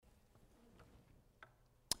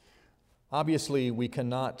Obviously, we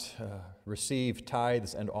cannot receive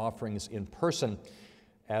tithes and offerings in person,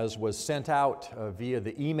 as was sent out via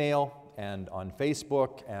the email and on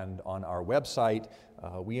Facebook and on our website.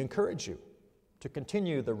 We encourage you to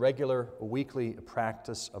continue the regular weekly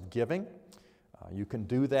practice of giving. You can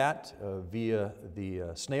do that via the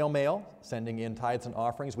snail mail, sending in tithes and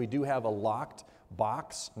offerings. We do have a locked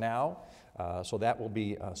box now, so that will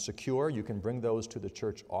be secure. You can bring those to the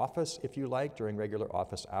church office if you like during regular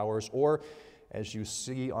office hours, or as you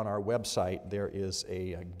see on our website, there is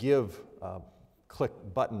a give click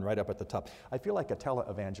button right up at the top. I feel like a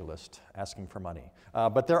televangelist asking for money.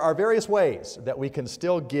 But there are various ways that we can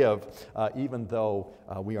still give even though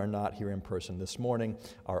we are not here in person this morning.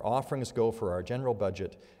 Our offerings go for our general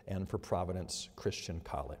budget and for Providence Christian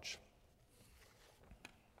College.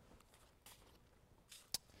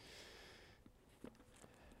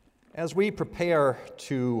 As we prepare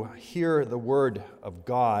to hear the Word of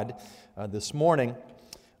God this morning,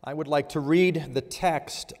 I would like to read the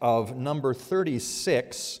text of number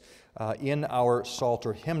 36 in our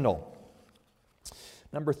Psalter hymnal.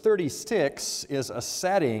 Number 36 is a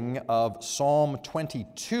setting of Psalm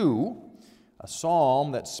 22, a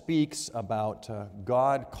psalm that speaks about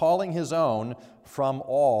God calling His own from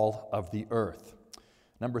all of the earth.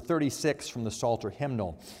 Number 36 from the Psalter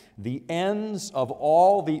hymnal. The ends of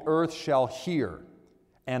all the earth shall hear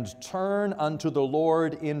and turn unto the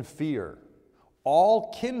Lord in fear.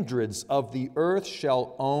 All kindreds of the earth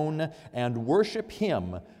shall own and worship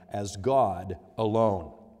Him as God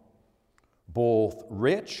alone. Both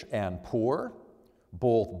rich and poor,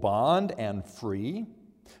 both bond and free,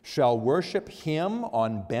 shall worship Him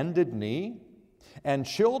on bended knee, and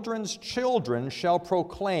children's children shall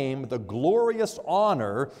proclaim the glorious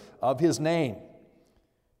honor of His name.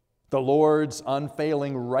 The Lord's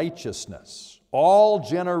unfailing righteousness, all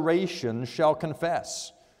generations shall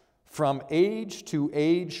confess. From age to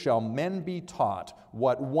age shall men be taught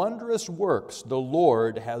what wondrous works the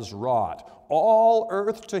Lord has wrought. All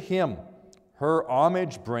earth to Him her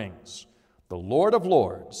homage brings, the Lord of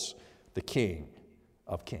lords, the King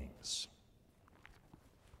of kings.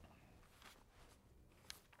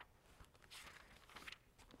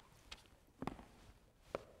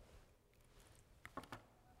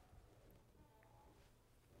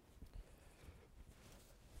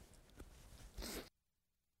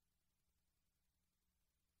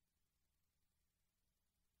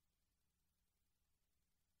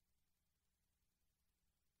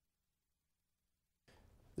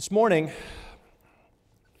 This morning,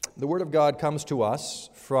 the Word of God comes to us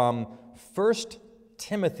from 1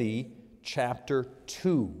 Timothy chapter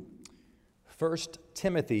 2. 1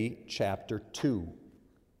 Timothy chapter 2.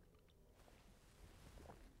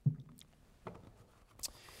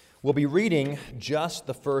 We'll be reading just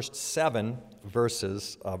the first 7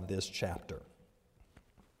 verses of this chapter.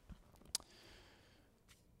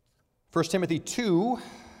 1 Timothy 2,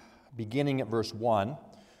 beginning at verse 1,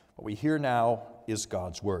 what we hear now is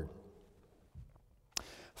God's word.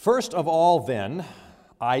 First of all, then,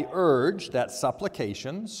 I urge that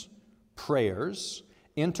supplications, prayers,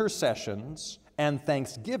 intercessions, and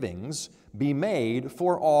thanksgivings be made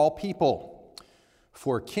for all people,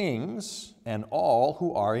 for kings and all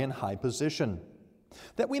who are in high position,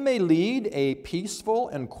 that we may lead a peaceful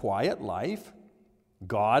and quiet life,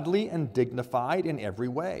 godly and dignified in every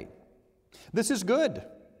way. This is good,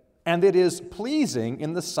 and it is pleasing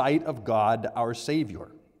in the sight of God our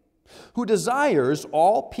Savior, who desires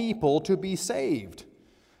all people to be saved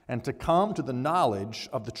and to come to the knowledge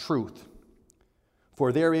of the truth.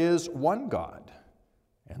 For there is one God,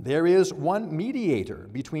 and there is one mediator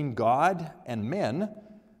between God and men,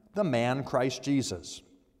 the man Christ Jesus,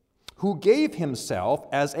 who gave Himself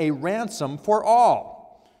as a ransom for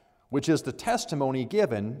all, which is the testimony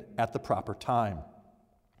given at the proper time.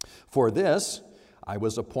 For this I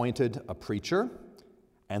was appointed a preacher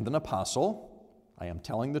and an apostle. I am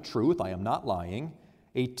telling the truth, I am not lying,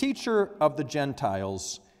 a teacher of the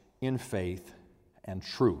Gentiles in faith and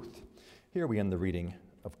truth. Here we end the reading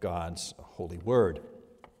of God's holy word.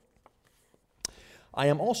 I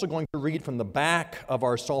am also going to read from the back of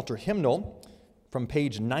our Psalter hymnal, from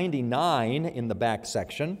page 99 in the back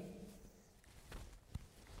section.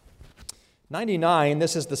 99,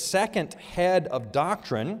 this is the second head of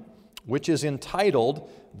doctrine, which is entitled,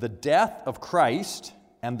 The Death of Christ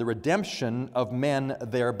and the Redemption of Men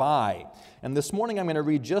Thereby. And this morning I'm going to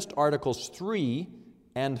read just Articles 3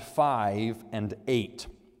 and 5 and 8.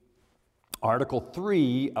 Article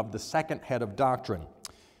 3 of the second head of doctrine.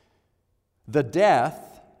 The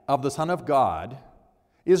death of the Son of God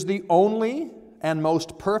is the only and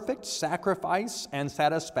most perfect sacrifice and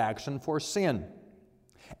satisfaction for sin,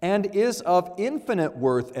 and is of infinite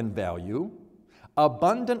worth and value,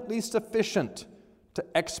 abundantly sufficient to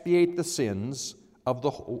expiate the sins of the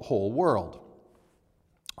whole world.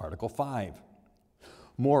 Article 5.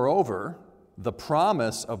 Moreover, the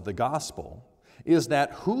promise of the gospel is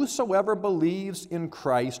that whosoever believes in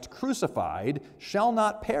Christ crucified shall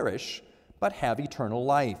not perish, but have eternal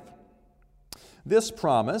life. This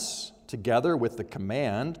promise, together with the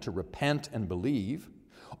command to repent and believe,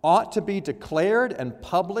 ought to be declared and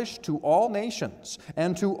published to all nations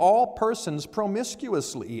and to all persons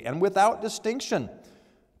promiscuously and without distinction,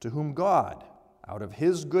 to whom God, out of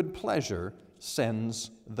his good pleasure, sends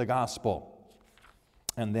the gospel.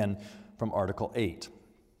 And then from Article 8.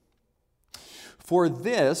 For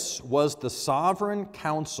this was the sovereign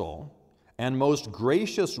counsel and most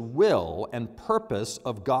gracious will and purpose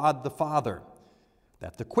of God the Father,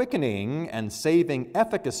 that the quickening and saving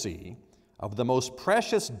efficacy of the most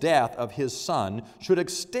precious death of his Son should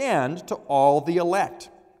extend to all the elect,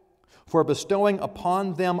 for bestowing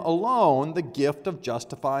upon them alone the gift of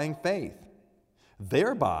justifying faith,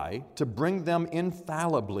 thereby to bring them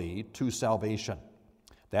infallibly to salvation.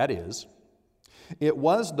 That is, it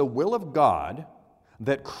was the will of God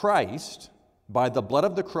that Christ, by the blood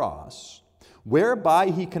of the cross, whereby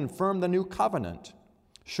he confirmed the new covenant,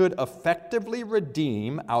 should effectively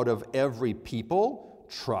redeem out of every people,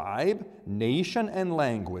 tribe, nation, and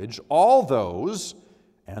language all those,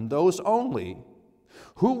 and those only,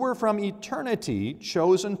 who were from eternity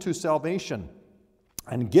chosen to salvation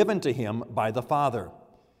and given to him by the Father,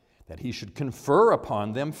 that he should confer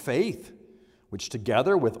upon them faith, which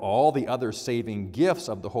together with all the other saving gifts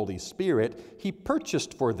of the Holy Spirit, he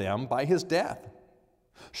purchased for them by his death,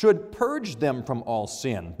 should purge them from all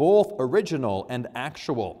sin, both original and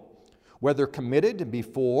actual, whether committed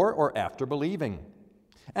before or after believing,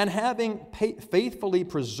 and having faithfully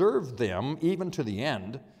preserved them even to the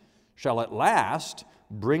end, shall at last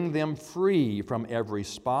bring them free from every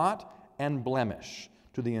spot and blemish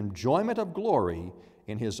to the enjoyment of glory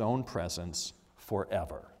in his own presence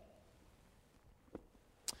forever.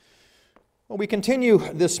 Well, we continue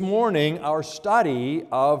this morning our study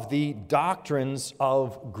of the doctrines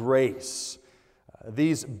of grace.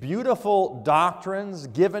 These beautiful doctrines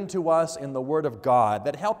given to us in the Word of God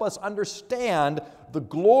that help us understand the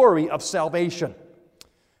glory of salvation.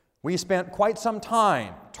 We spent quite some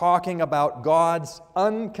time talking about God's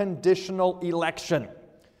unconditional election,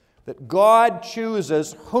 that God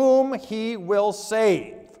chooses whom he will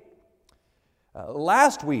save.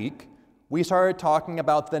 Last week, we started talking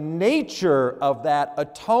about the nature of that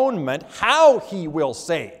atonement, how he will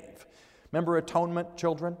save. Remember atonement,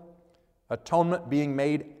 children? Atonement being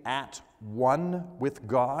made at one with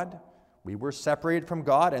God. We were separated from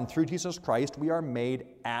God, and through Jesus Christ, we are made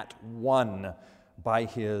at one by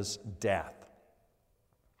his death.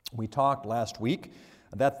 We talked last week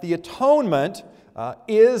that the atonement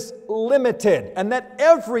is limited, and that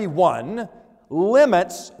everyone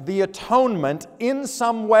limits the atonement in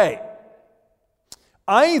some way.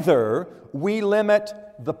 Either we limit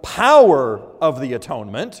the power of the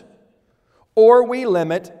atonement, or we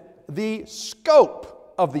limit the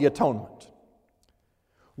scope of the atonement.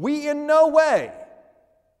 We in no way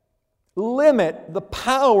limit the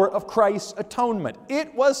power of Christ's atonement.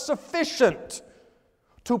 It was sufficient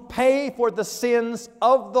to pay for the sins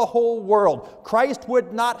of the whole world. Christ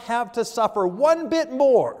would not have to suffer one bit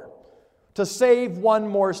more to save one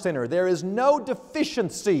more sinner. There is no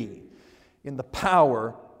deficiency in the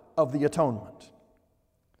power of the atonement.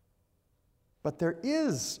 But there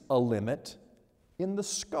is a limit in the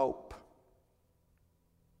scope.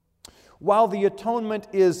 While the atonement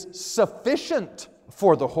is sufficient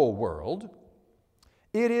for the whole world,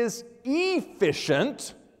 it is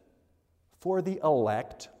efficient for the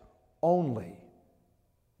elect only.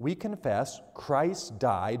 We confess Christ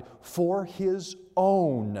died for his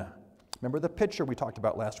own. Remember the picture we talked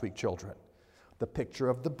about last week, children? The picture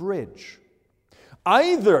of the bridge.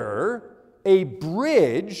 Either a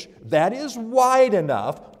bridge that is wide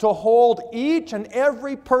enough to hold each and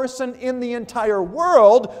every person in the entire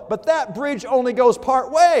world, but that bridge only goes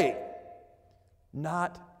part way,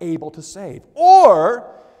 not able to save.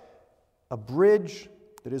 Or a bridge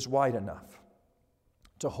that is wide enough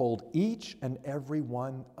to hold each and every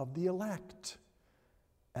one of the elect.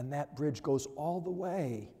 And that bridge goes all the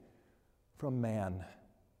way from man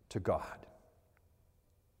to God.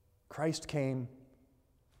 Christ came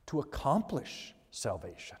to accomplish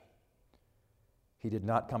salvation. He did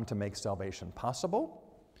not come to make salvation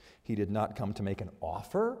possible. He did not come to make an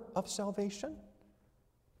offer of salvation.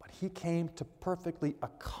 But he came to perfectly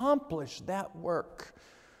accomplish that work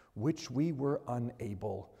which we were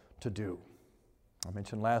unable to do. I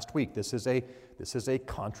mentioned last week, this is a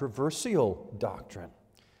controversial doctrine.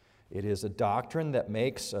 It is a doctrine that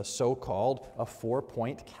makes so-called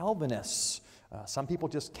four-point Calvinists. Some people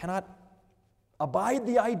just cannot abide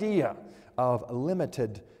the idea of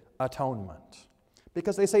limited atonement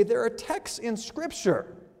because they say there are texts in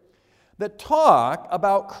Scripture that talk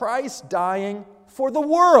about Christ dying for the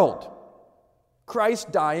world,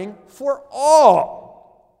 Christ dying for all.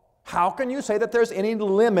 How can you say that there's any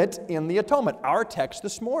limit in the atonement? Our text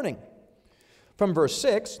this morning, from verse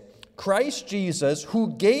 6, Christ Jesus,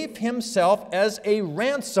 who gave himself as a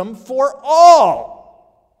ransom for all.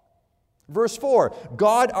 Verse 4,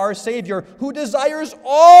 God our Savior, who desires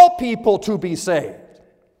all people to be saved.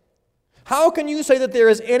 How can you say that there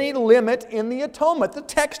is any limit in the atonement? The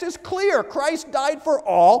text is clear. Christ died for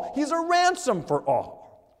all. He's a ransom for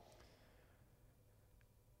all.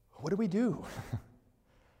 What do we do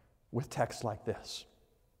with texts like this?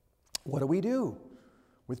 What do we do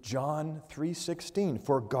with John 3:16?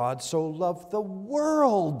 For God so loved the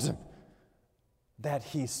world that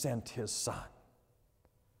he sent his Son.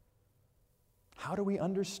 How do we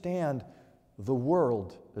understand the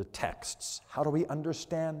world texts? How do we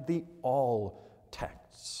understand the all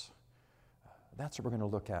texts? That's what we're going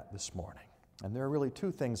to look at this morning. And there are really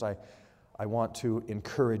two things I want to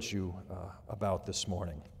encourage you about this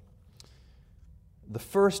morning. The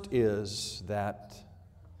first is that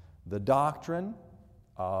the doctrine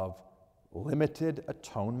of limited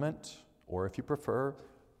atonement, or if you prefer,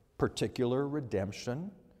 particular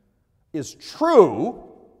redemption, is true.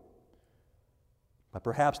 But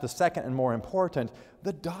perhaps the second and more important,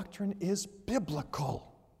 the doctrine is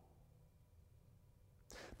biblical.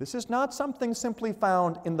 This is not something simply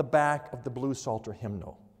found in the back of the Blue Psalter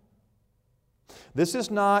hymnal. This is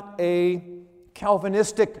not a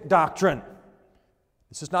Calvinistic doctrine.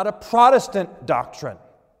 This is not a Protestant doctrine.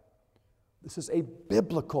 This is a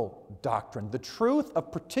biblical doctrine. The truth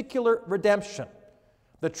of particular redemption,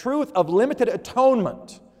 the truth of limited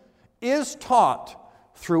atonement, is taught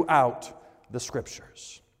throughout the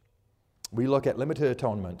Scriptures. We look at limited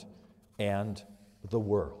atonement and the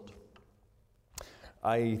world.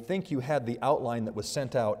 I think you had the outline that was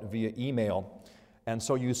sent out via email, and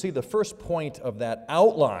so you see the first point of that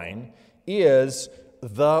outline is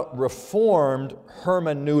the Reformed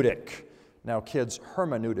hermeneutic. Now, kids,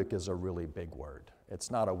 hermeneutic is a really big word.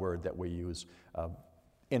 It's not a word that we use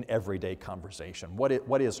in everyday conversation. What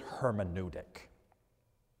is hermeneutic?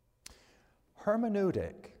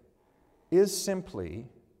 Hermeneutic is simply,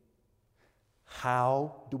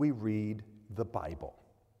 how do we read the Bible?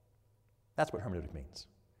 That's what hermeneutic means.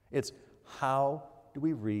 It's how do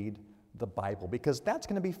we read the Bible? Because that's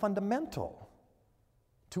going to be fundamental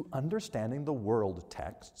to understanding the world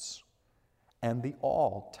texts and the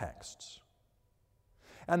all texts.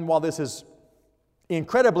 And while this is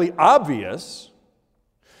incredibly obvious,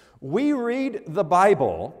 we read the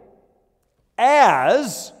Bible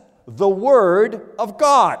as the Word of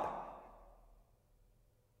God.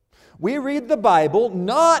 We read the Bible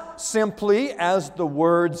not simply as the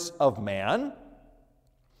words of man,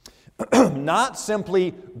 not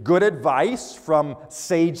simply good advice from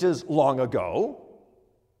sages long ago.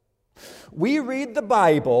 We read the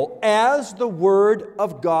Bible as the Word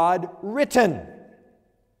of God written.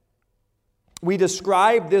 We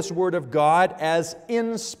describe this Word of God as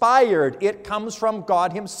inspired. It comes from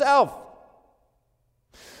God Himself.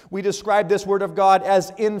 We describe this Word of God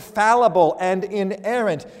as infallible and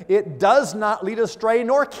inerrant. It does not lead astray,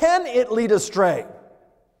 nor can it lead astray.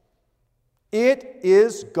 It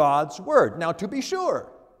is God's Word. Now, to be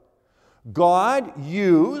sure, God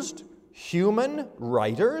used human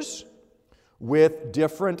writers with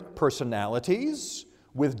different personalities,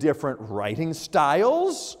 with different writing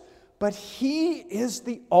styles, but He is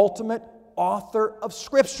the ultimate author of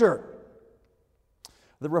Scripture.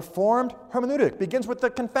 The Reformed hermeneutic begins with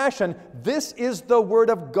the confession, this is the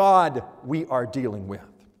Word of God we are dealing with.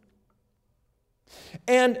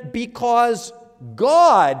 And because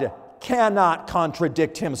God cannot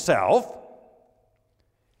contradict Himself,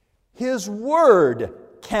 His Word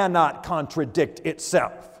cannot contradict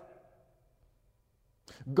itself.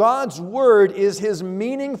 God's Word is His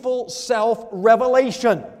meaningful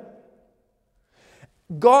self-revelation.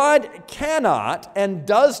 God cannot and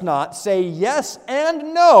does not say yes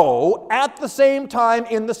and no at the same time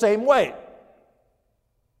in the same way.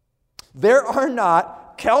 There are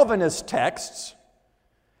not Calvinist texts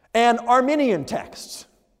and Arminian texts.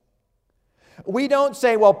 We don't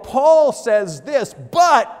say, well, Paul says this,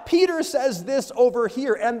 but Peter says this over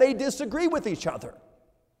here, and they disagree with each other.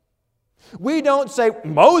 We don't say,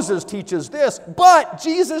 Moses teaches this, but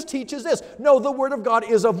Jesus teaches this. No, the Word of God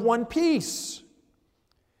is of one piece.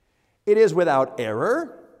 It is without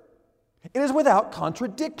error. It is without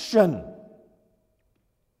contradiction.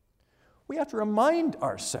 We have to remind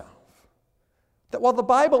ourselves that while the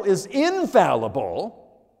Bible is infallible,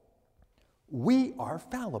 we are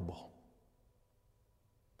fallible.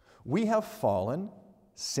 We have fallen,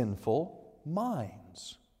 sinful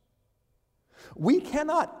minds. We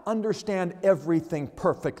cannot understand everything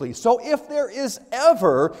perfectly. So if there is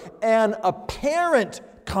ever an apparent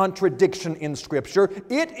contradiction in Scripture,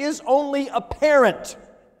 it is only apparent.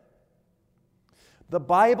 The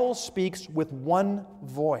Bible speaks with one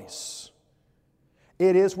voice.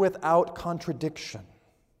 It is without contradiction.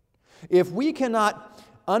 If we cannot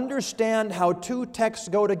understand how two texts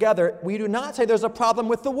go together, we do not say there's a problem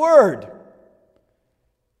with the Word,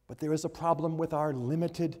 but there is a problem with our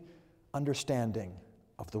limited understanding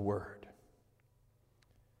of the Word.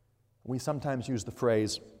 We sometimes use the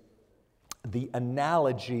phrase, the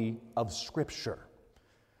analogy of Scripture,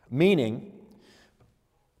 meaning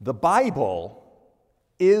the Bible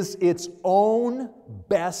is its own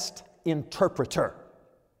best interpreter.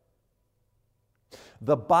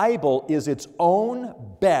 The Bible is its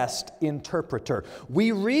own best interpreter.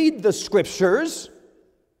 We read the Scriptures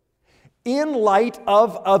in light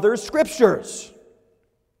of other Scriptures,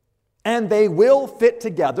 and they will fit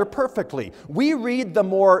together perfectly. We read the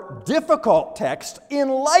more difficult text in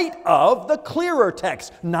light of the clearer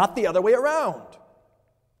text, not the other way around.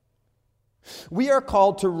 We are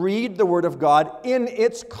called to read the Word of God in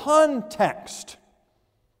its context.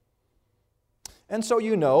 And so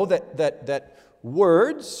you know that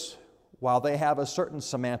words, while they have a certain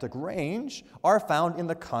semantic range, are found in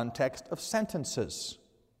the context of sentences.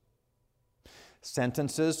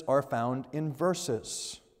 Sentences are found in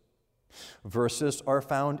verses. Verses are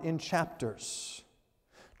found in chapters.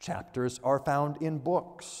 Chapters are found in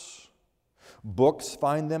books. Books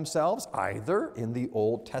find themselves either in the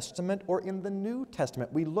Old Testament or in the New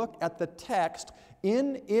Testament. We look at the text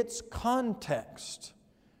in its context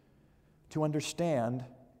to understand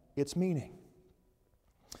its meaning.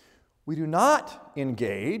 We do not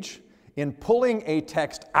engage in pulling a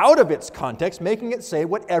text out of its context, making it say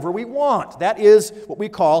whatever we want. That is what we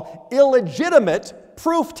call illegitimate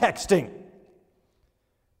proof texting.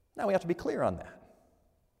 Now we have to be clear on that.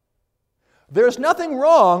 There's nothing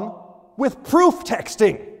wrong with proof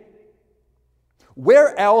texting.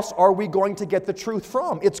 Where else are we going to get the truth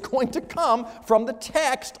from? It's going to come from the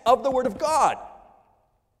text of the Word of God.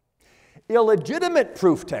 Illegitimate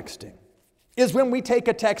proof texting is when we take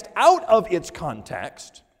a text out of its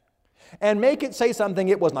context and make it say something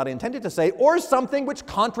it was not intended to say, or something which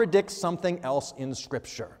contradicts something else in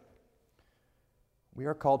Scripture. We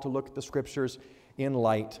are called to look at the Scriptures in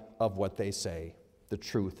light of what they say, the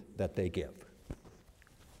truth that they give.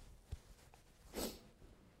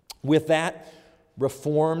 With that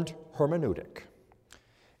Reformed hermeneutic,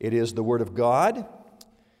 it is the Word of God,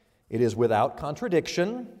 it is without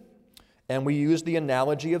contradiction, and we use the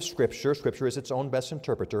analogy of Scripture. Scripture is its own best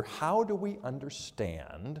interpreter. How do we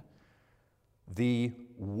understand the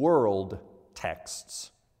world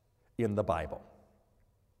texts in the Bible?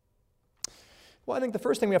 Well, I think the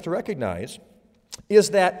first thing we have to recognize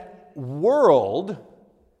is that world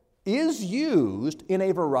is used in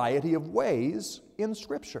a variety of ways in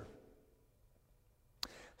Scripture.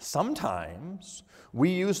 Sometimes we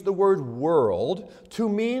use the word world to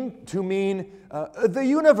mean the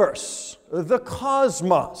universe, the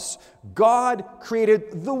cosmos. God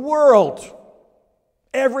created the world,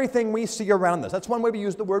 everything we see around us. That's one way we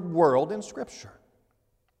use the word world in Scripture.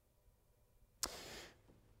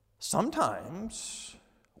 Sometimes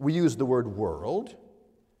we use the word world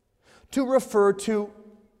to refer to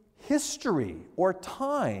history or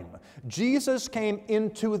time. Jesus came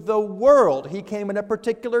into the world. He came in a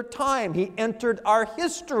particular time. He entered our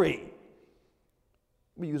history.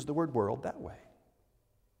 We use the word world that way.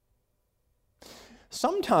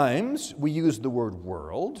 Sometimes we use the word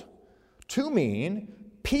world to mean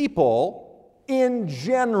people in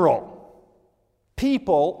general.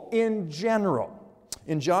 People in general.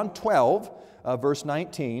 In John 12, verse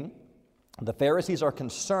 19, the Pharisees are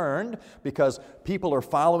concerned because people are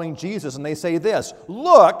following Jesus, and they say this,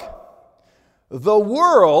 "Look, the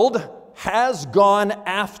world has gone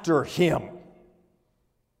after him."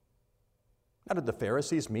 Now, did the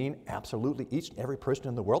Pharisees mean absolutely each and every person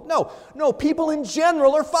in the world? No, people in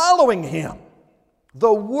general are following him.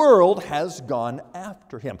 The world has gone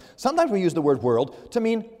after him. Sometimes we use the word world to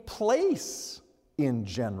mean place in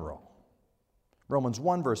general. Romans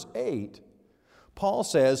 1, verse 8, Paul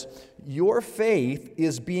says, "Your faith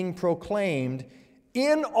is being proclaimed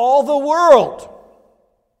in all the world."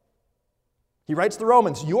 He writes to the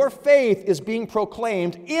Romans, your faith is being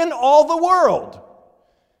proclaimed in all the world.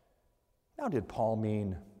 Now, did Paul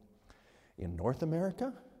mean in North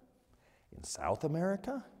America, in South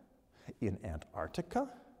America, in Antarctica,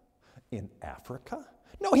 in Africa?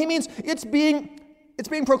 No, he means it's being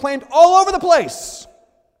proclaimed all over the place.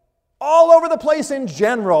 All over the place in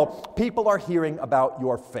general, people are hearing about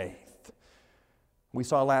your faith. We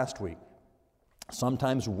saw last week,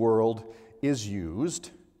 sometimes world is used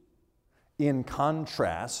in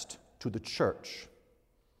contrast to the church.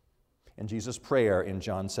 In Jesus' prayer in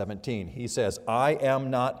John 17, he says, I am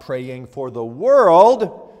not praying for the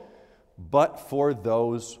world, but for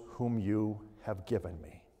those whom you have given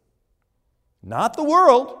me. Not the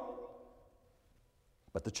world,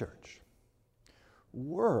 but the church.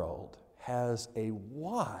 World has a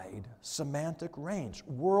wide semantic range.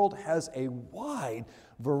 World has a wide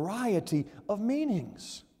variety of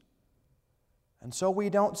meanings. And so we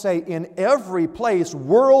don't say in every place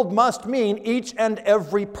world must mean each and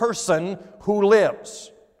every person who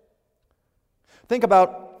lives. Think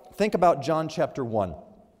about John chapter 1.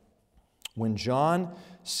 When John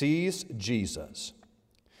sees Jesus,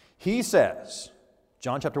 he says,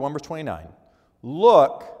 John chapter 1 verse 29,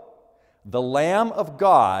 look, the Lamb of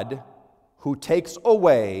God who takes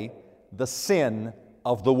away the sin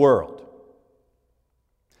of the world.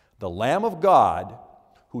 The Lamb of God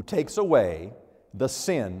who takes away the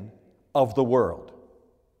sin of the world.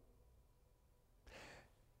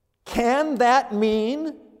 Can that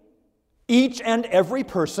mean each and every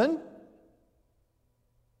person?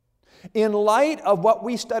 In light of what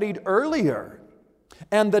we studied earlier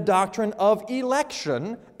and the doctrine of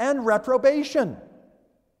election and reprobation,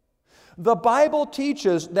 the Bible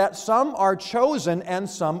teaches that some are chosen and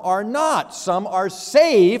some are not. Some are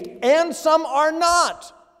saved and some are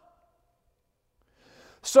not.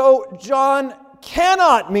 So John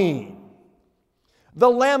cannot mean the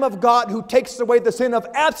Lamb of God who takes away the sin of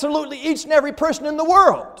absolutely each and every person in the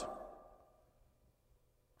world.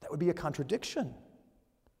 That would be a contradiction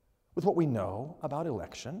with what we know about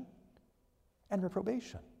election and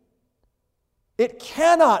reprobation. It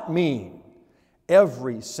cannot mean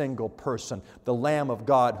every single person, the Lamb of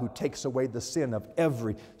God who takes away the sin of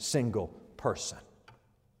every single person.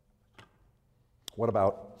 What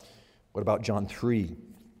about John 3?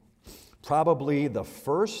 Probably the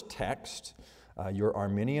first text your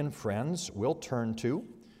Arminian friends will turn to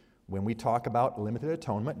when we talk about limited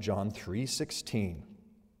atonement, John 3:16.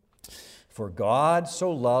 For God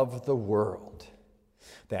so loved the world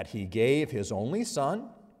that he gave his only Son,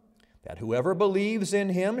 that whoever believes in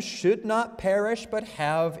him should not perish but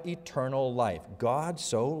have eternal life. God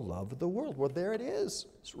so loved the world. Well, there it is.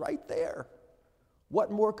 It's right there.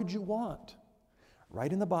 What more could you want?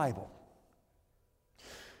 Right in the Bible.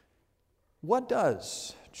 What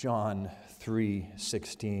does John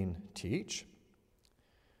 3:16 teach?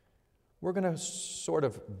 We're going to sort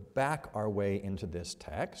of back our way into this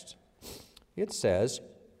text. It says,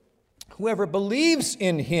 whoever believes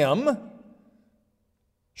in him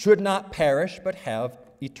should not perish but have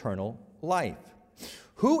eternal life.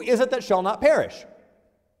 Who is it that shall not perish?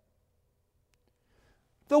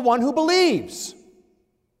 The one who believes.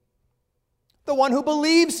 The one who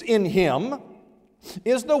believes in him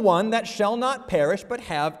is the one that shall not perish but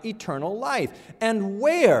have eternal life. And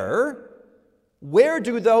where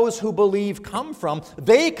do those who believe come from?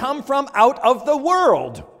 They come from out of the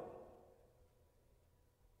world.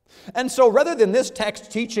 And so rather than this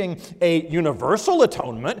text teaching a universal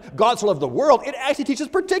atonement, God so loved the world, it actually teaches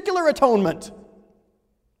particular atonement.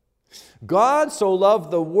 God so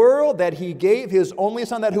loved the world that he gave his only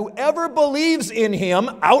Son, that whoever believes in him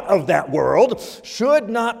out of that world should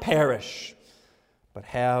not perish, but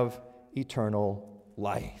have eternal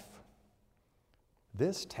life.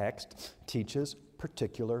 This text teaches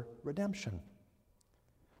particular redemption.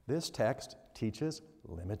 This text teaches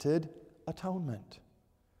limited atonement.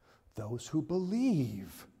 Those who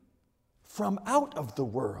believe from out of the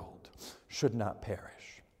world should not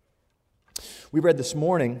perish. We read this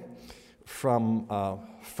morning from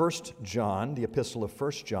 1 John, the epistle of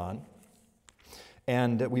 1 John,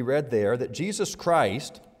 and we read there that Jesus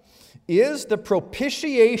Christ is the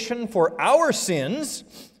propitiation for our sins,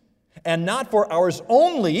 and not for ours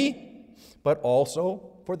only, but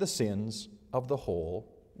also for the sins of the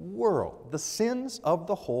whole world. The sins of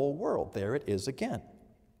the whole world. There it is again.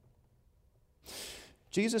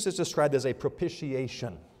 Jesus is described as a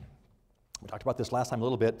propitiation. We talked about this last time a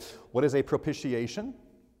little bit. What is a propitiation?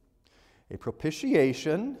 A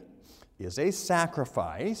propitiation is a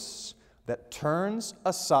sacrifice that turns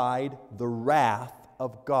aside the wrath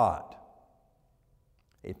of God.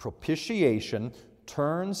 A propitiation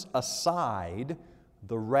turns aside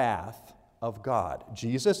the wrath of God.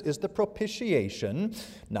 Jesus is the propitiation,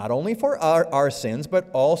 not only for our sins, but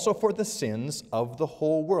also for the sins of the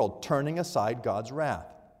whole world, turning aside God's wrath.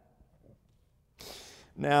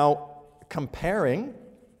 Now, comparing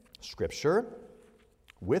Scripture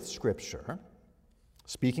with Scripture,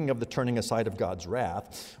 speaking of the turning aside of God's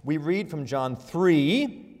wrath, we read from John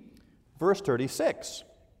 3, verse 36.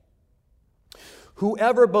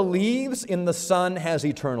 Whoever believes in the Son has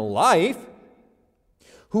eternal life.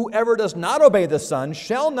 Whoever does not obey the Son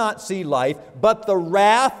shall not see life, but the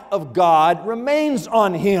wrath of God remains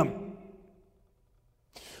on him.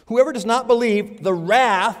 Whoever does not believe, the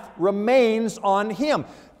wrath remains on him.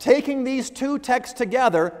 Taking these two texts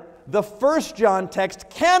together, the 1 John text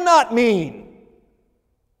cannot mean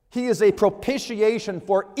he is a propitiation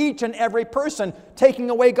for each and every person, taking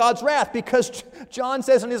away God's wrath, because John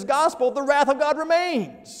says in his gospel, the wrath of God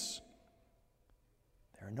remains.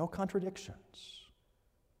 There are no contradictions.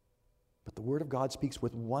 But the Word of God speaks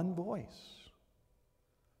with one voice.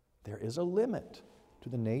 There is a limit to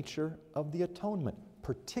the nature of the atonement,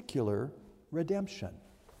 particular redemption.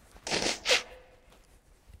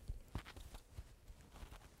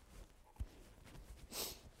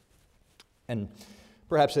 And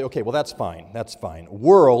perhaps say, okay, well, that's fine.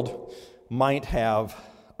 World might have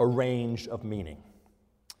a range of meaning.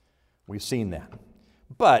 We've seen that.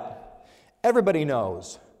 But everybody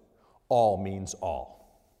knows all means all.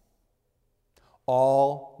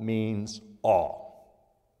 All means all.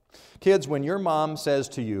 Kids, when your mom says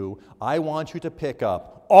to you, I want you to pick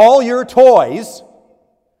up all your toys,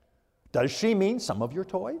 does she mean some of your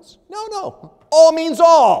toys? No. All means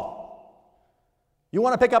all. You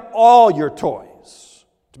want to pick up all your toys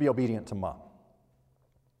to be obedient to Mom.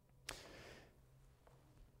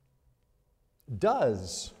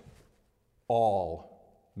 Does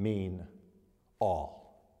all mean all?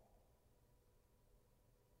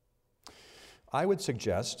 I would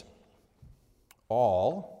suggest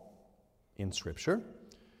all in Scripture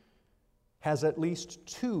has at least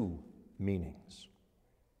two meanings.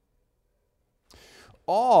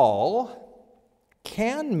 All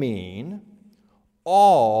can mean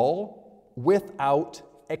all without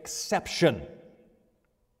exception,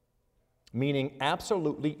 meaning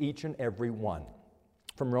absolutely each and every one.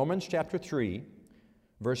 From Romans chapter 3,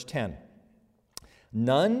 verse 10.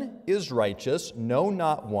 None is righteous, no,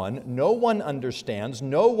 not one. No one understands,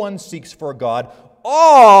 no one seeks for God.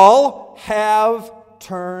 All have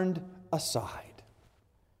turned aside.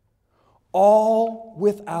 All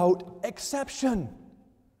without exception.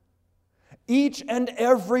 Each and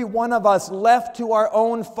every one of us left to our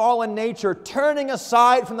own fallen nature, turning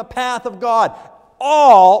aside from the path of God.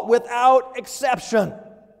 All without exception.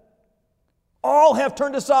 All have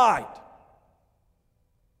turned aside.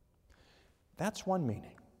 That's one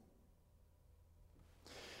meaning.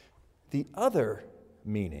 The other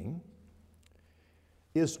meaning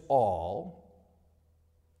is all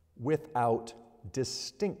without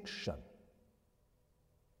distinction.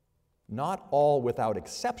 Not all without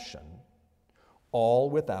exception,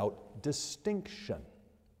 all without distinction.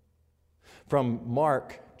 From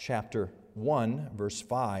Mark chapter 1, verse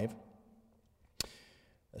 5,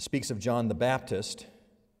 speaks of John the Baptist.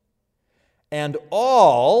 And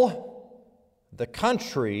all the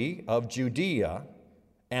country of Judea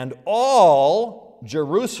and all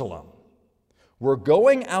Jerusalem were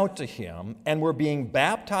going out to him and were being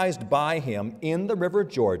baptized by him in the river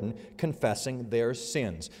Jordan, confessing their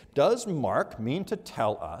sins. Does Mark mean to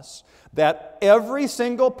tell us that every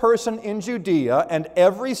single person in Judea and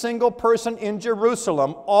every single person in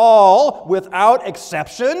Jerusalem, all without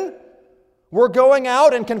exception, were going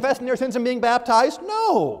out and confessing their sins and being baptized?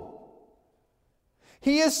 No.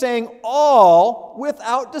 He is saying all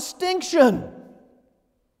without distinction.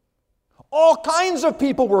 All kinds of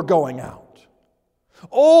people were going out.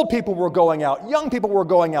 Old people were going out, young people were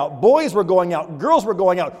going out, boys were going out, girls were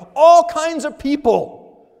going out, all kinds of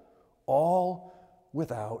people, all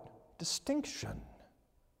without distinction,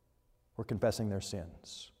 were confessing their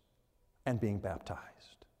sins and being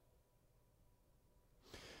baptized.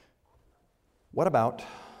 What about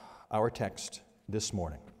our text this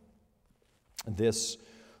morning? This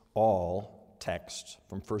all text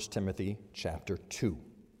from 1 Timothy chapter 2,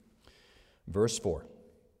 verse 4.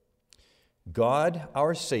 God,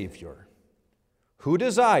 our Savior, who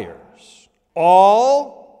desires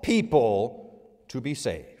all people to be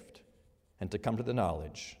saved and to come to the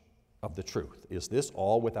knowledge of the truth. Is this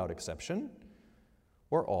all without exception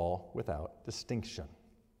or all without distinction?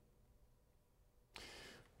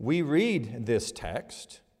 We read this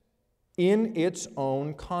text in its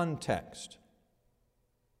own context.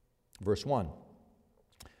 Verse 1,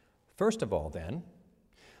 First of all, then,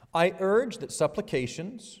 I urge that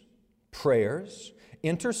supplications, prayers,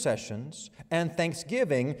 intercessions, and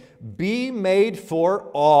thanksgiving be made for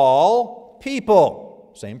all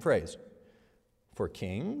people. Same phrase. For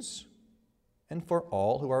kings and for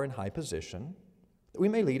all who are in high position, that we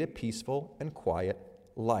may lead a peaceful and quiet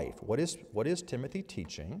life. What is Timothy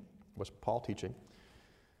teaching? What's Paul teaching?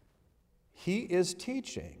 He is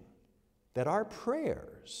teaching that our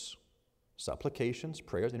prayers, supplications,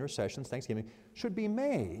 prayers, intercessions, thanksgiving, should be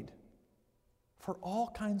made for all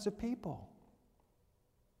kinds of people.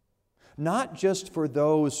 Not just for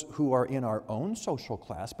those who are in our own social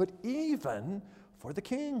class, but even for the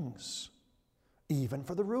kings, even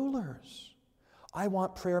for the rulers. I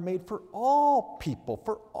want prayer made for all people,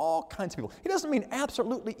 for all kinds of people. He doesn't mean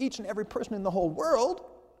absolutely each and every person in the whole world,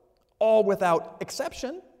 all without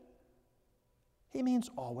exception. He means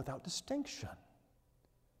all without distinction.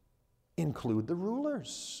 Include the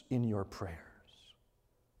rulers in your prayers.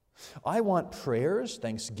 I want prayers,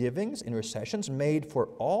 thanksgivings, intercessions made for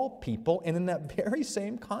all people, and in that very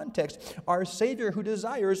same context, our Savior who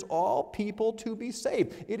desires all people to be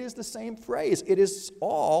saved. It is the same phrase. It is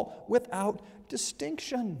all without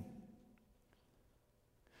distinction.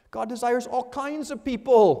 God desires all kinds of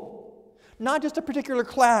people, not just a particular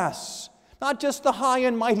class, not just the high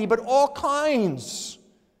and mighty, but all kinds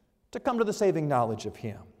to come to the saving knowledge of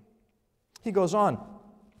Him. He goes on,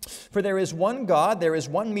 for there is one God, there is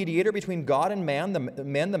one mediator between God and man, the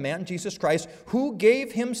man Jesus Christ, who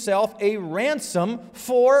gave Himself a ransom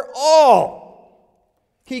for all.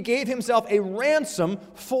 He gave Himself a ransom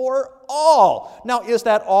for all. Now, is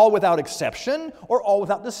that all without exception or all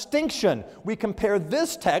without distinction? We compare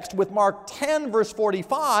this text with Mark 10, verse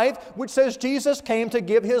 45, which says Jesus came to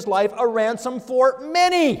give His life a ransom for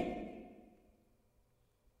many.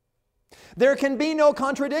 There can be no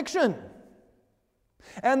contradiction.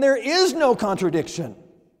 And there is no contradiction.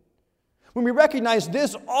 When we recognize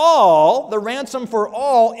this all, the ransom for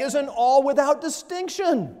all, is an all without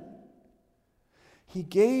distinction. He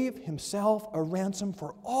gave Himself a ransom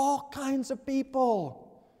for all kinds of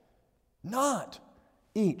people, not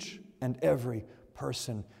each and every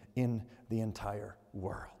person in the entire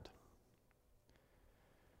world.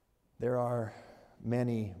 There are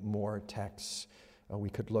many more texts we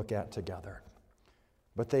could look at together.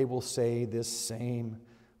 But they will say this same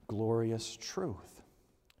glorious truth,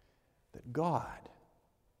 that God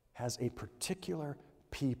has a particular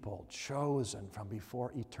people chosen from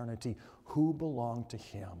before eternity who belong to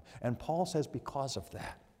Him. And Paul says because of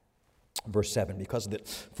that, verse 7, because of that,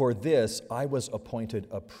 for this I was appointed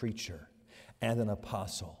a preacher and an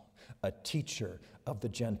apostle, a teacher of the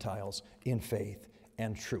Gentiles in faith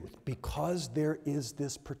and truth. Because there is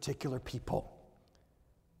this particular people,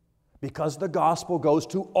 because the gospel goes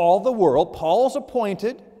to all the world, Paul's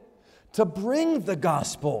appointed to bring the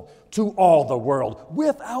gospel to all the world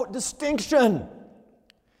without distinction.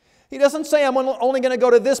 He doesn't say, I'm only going to go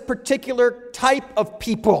to this particular type of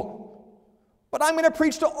people, but I'm going to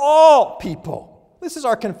preach to all people. This is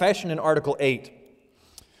our confession in Article 8.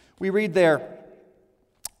 We read there,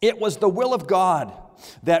 it was the will of God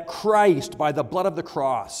that Christ, by the blood of the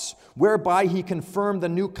cross, whereby He confirmed the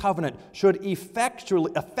new covenant, should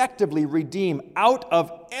effectively redeem out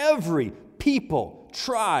of every people,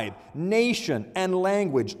 tribe, nation, and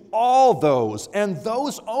language all those, and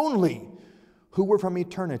those only, who were from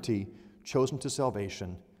eternity chosen to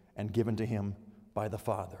salvation and given to Him by the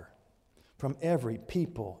Father. From every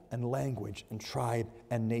people and language and tribe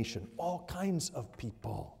and nation, all kinds of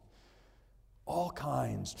people, all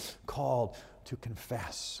kinds called to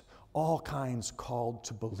confess, all kinds called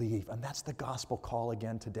to believe. And that's the gospel call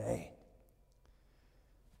again today.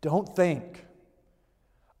 Don't think,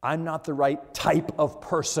 I'm not the right type of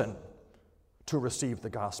person to receive the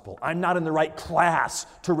gospel. I'm not in the right class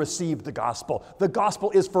to receive the gospel. The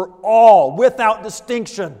gospel is for all, without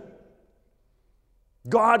distinction.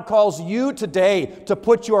 God calls you today to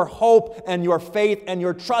put your hope and your faith and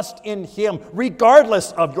your trust in Him,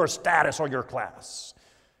 regardless of your status or your class.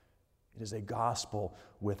 It is a gospel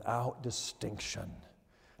without distinction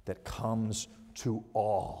that comes to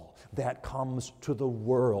all, that comes to the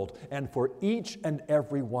world, and for each and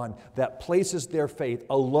every one that places their faith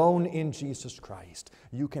alone in Jesus Christ,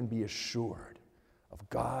 you can be assured of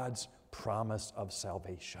God's promise of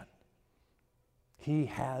salvation. He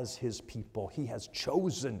has His people. He has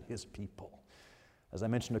chosen His people. As I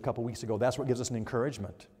mentioned a couple weeks ago, that's what gives us an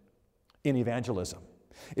encouragement in evangelism.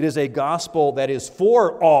 It is a gospel that is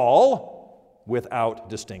for all, without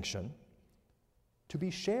distinction, to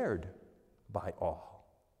be shared by all.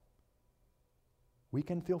 We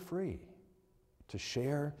can feel free to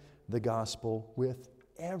share the gospel with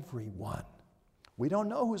everyone. We don't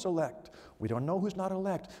know who's elect. We don't know who's not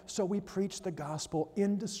elect. So we preach the gospel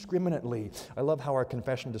indiscriminately. I love how our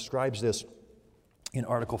confession describes this in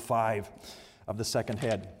Article 5 of the second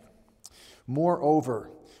head.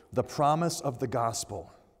 Moreover, the promise of the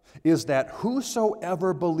gospel is that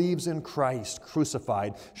whosoever believes in Christ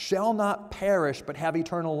crucified shall not perish but have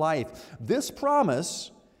eternal life. This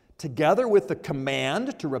promise, together with the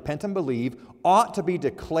command to repent and believe, ought to be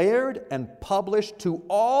declared and published to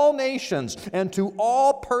all nations and to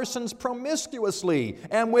all persons promiscuously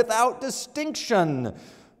and without distinction,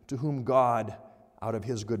 to whom God, out of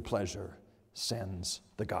his good pleasure, sends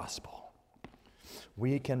the gospel.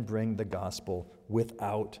 We can bring the gospel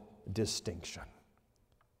without distinction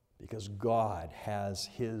because God has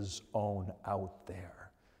his own out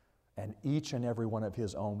there, and each and every one of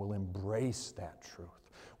his own will embrace that truth.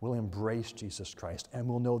 We'll embrace Jesus Christ, and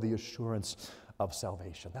we'll know the assurance of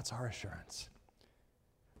salvation. That's our assurance.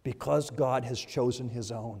 Because God has chosen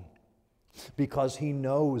his own, because he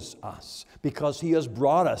knows us, because he has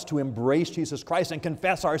brought us to embrace Jesus Christ and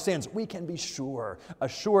confess our sins, we can be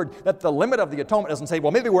assured that the limit of the atonement doesn't say,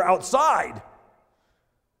 well, maybe we're outside.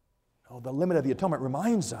 No, the limit of the atonement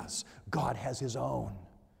reminds us God has his own,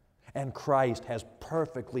 and Christ has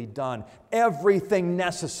perfectly done everything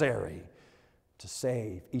necessary to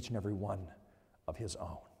save each and every one of his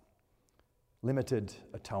own. Limited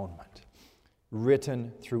atonement,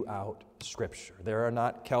 written throughout Scripture. There are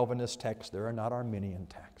not Calvinist texts, there are not Arminian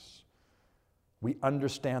texts. We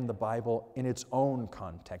understand the Bible in its own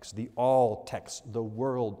context, the all text, the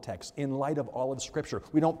world text, in light of all of Scripture.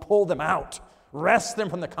 We don't pull them out, wrest them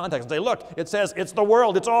from the context, and say, look, it says it's the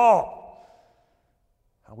world, it's all.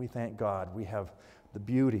 How we thank God we have the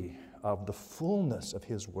beauty of the fullness of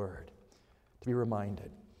his word to be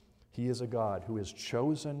reminded. He is a God who has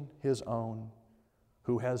chosen his own,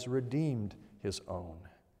 who has redeemed his own,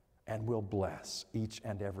 and will bless each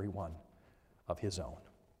and every one of his own.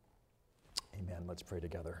 Amen. Let's pray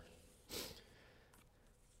together.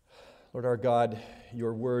 Lord our God,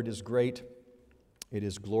 your word is great, it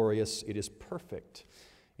is glorious, it is perfect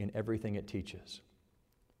in everything it teaches.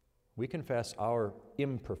 We confess our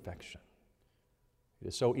imperfection. It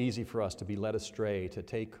is so easy for us to be led astray, to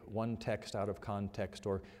take one text out of context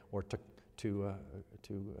or to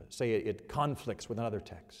say it conflicts with another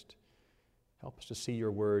text. Help us to see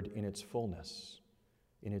your word in its fullness,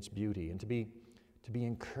 in its beauty, and to be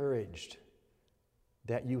encouraged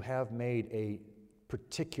that you have made a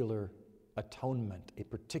particular atonement, a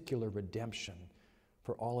particular redemption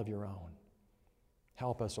for all of your own.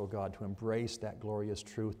 Help us, O God, to embrace that glorious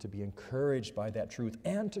truth, to be encouraged by that truth,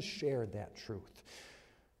 and to share that truth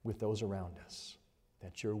with those around us,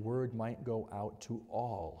 that your word might go out to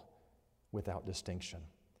all without distinction,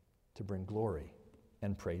 to bring glory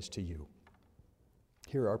and praise to you.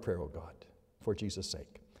 Hear our prayer, O God, for Jesus'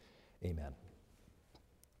 sake. Amen.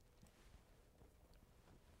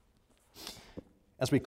 As we